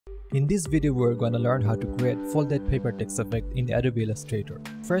In this video, we're gonna learn how to create folded paper text effect in Adobe Illustrator.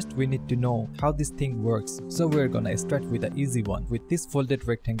 First, we need to know how this thing works, so we're gonna start with the easy one with this folded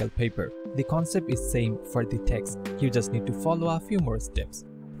rectangle paper. The concept is same for the text, you just need to follow a few more steps.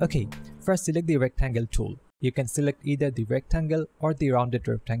 Okay, first select the rectangle tool. You can select either the rectangle or the rounded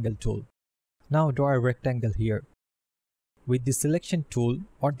rectangle tool. Now draw a rectangle here. With the selection tool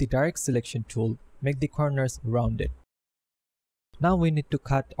or the direct selection tool, make the corners rounded. Now we need to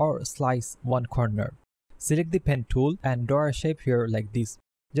cut or slice one corner. Select the pen tool and draw a shape here like this.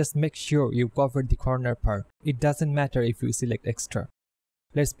 Just make sure you cover the corner part. It doesn't matter if you select extra.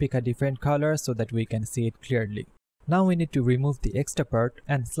 Let's pick a different color so that we can see it clearly. Now we need to remove the extra part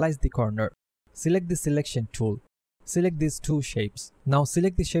and slice the corner. Select the selection tool. Select these two shapes. Now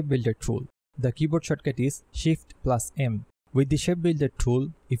select the shape builder tool. The keyboard shortcut is Shift+M. With the shape builder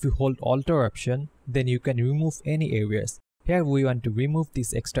tool, if you hold Alt or Option, then you can remove any areas. Here we want to remove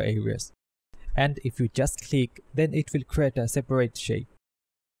these extra areas. And if you just click, then it will create a separate shape.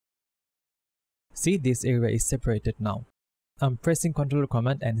 See, this area is separated now. I'm pressing Ctrl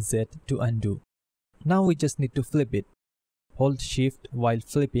Command and Z to undo. Now we just need to flip it. Hold Shift while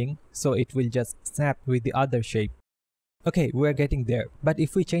flipping so it will just snap with the other shape. Okay, we're getting there. But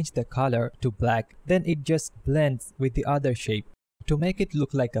if we change the color to black, then it just blends with the other shape. To make it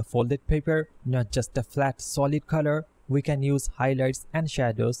look like a folded paper, not just a flat solid color, we can use highlights and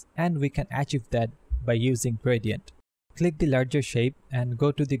shadows, and we can achieve that by using gradient. Click the larger shape and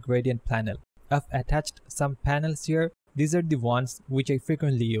go to the gradient panel. I've attached some panels here. These are the ones which I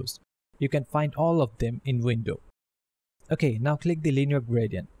frequently use. You can find all of them in window. Okay, now click the linear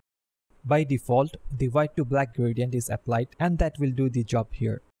gradient. By default, the white to black gradient is applied and that will do the job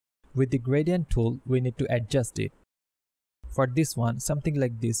here. With the gradient tool, we need to adjust it. For this one, something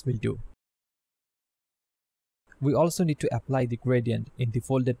like this will do. We also need to apply the gradient in the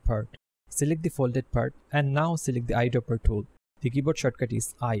folded part. Select the folded part and now select the eyedropper tool. The keyboard shortcut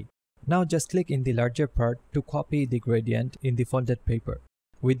is I. Now just click in the larger part to copy the gradient in the folded paper.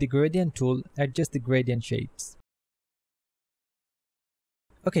 With the gradient tool, adjust the gradient shapes.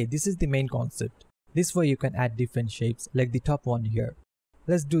 Okay, this is the main concept. This way you can add different shapes like the top one here.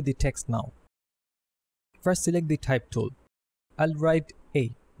 Let's do the text now. First select the type tool. I'll write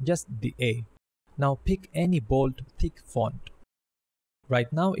A, just the A. Now pick any bold, thick font.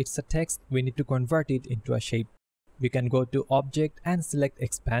 Right now it's a text, we need to convert it into a shape. We can go to Object and select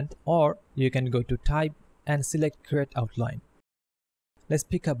Expand, or you can go to Type and select Create Outline. Let's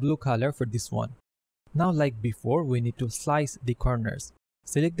pick a blue color for this one. Now like before, we need to slice the corners.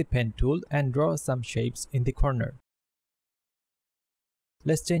 Select the pen tool and draw some shapes in the corner.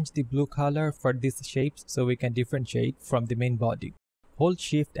 Let's change the blue color for these shapes so we can differentiate from the main body. Hold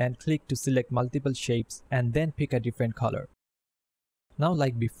Shift and click to select multiple shapes and then pick a different color. Now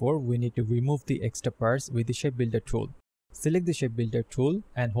like before, we need to remove the extra parts with the shape builder tool. Select the shape builder tool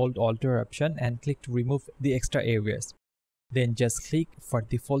and hold Alt or Option and click to remove the extra areas. Then just click for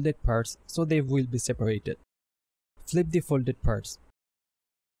the folded parts so they will be separated. Flip the folded parts.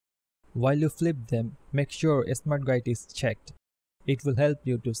 While you flip them, make sure Smart Guide is checked. It will help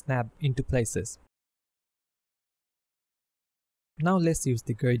you to snap into places. Now let's use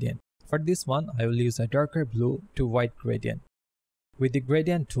the gradient. For this one, I will use a darker blue to white gradient. With the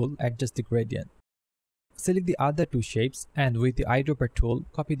gradient tool, adjust the gradient. Select the other two shapes and with the eyedropper tool,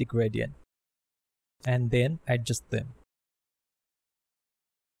 copy the gradient. And then adjust them.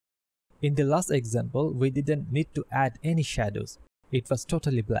 In the last example, we didn't need to add any shadows. It was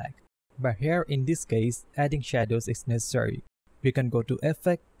totally black. But here in this case, adding shadows is necessary. We can go to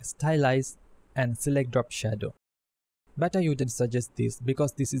Effect, Stylize, and select Drop Shadow. But I wouldn't suggest this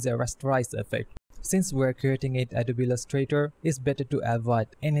because this is a rasterized effect. Since we're creating it Adobe Illustrator, it's better to avoid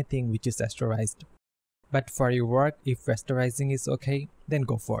anything which is rasterized. But for your work, if rasterizing is okay, then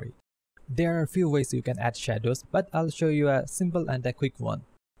go for it. There are a few ways you can add shadows, but I'll show you a simple and a quick one.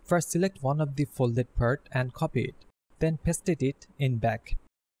 First, select one of the folded part and copy it. Then paste it in back.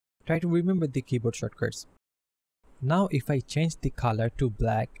 Try to remember the keyboard shortcuts. Now if I change the color to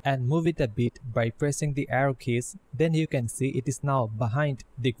black and move it a bit by pressing the arrow keys, then you can see it is now behind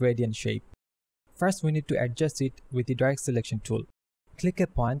the gradient shape. First we need to adjust it with the direct selection tool. Click a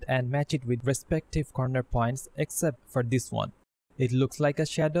point and match it with respective corner points except for this one. It looks like a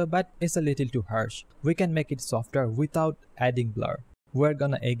shadow but it's a little too harsh. We can make it softer without adding blur. We're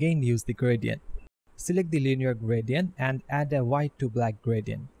gonna again use the gradient. Select the linear gradient and add a white to black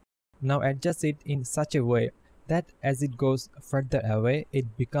gradient. Now adjust it in such a way that as it goes further away,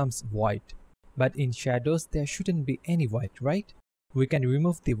 it becomes white. But in shadows, there shouldn't be any white, right? We can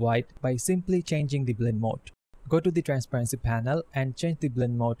remove the white by simply changing the blend mode. Go to the transparency panel and change the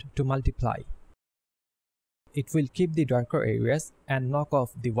blend mode to multiply. It will keep the darker areas and knock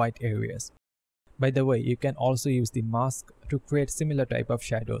off the white areas. By the way, you can also use the mask to create similar type of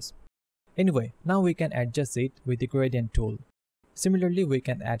shadows. Anyway, now we can adjust it with the gradient tool. Similarly, we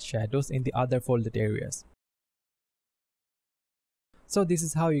can add shadows in the other folded areas. So this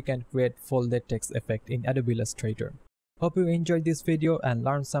is how you can create folded text effect in Adobe Illustrator. Hope you enjoyed this video and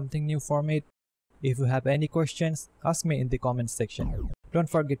learned something new from it. If you have any questions, ask me in the comment section. Don't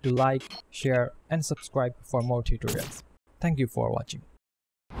forget to like, share, and subscribe for more tutorials. Thank you for watching.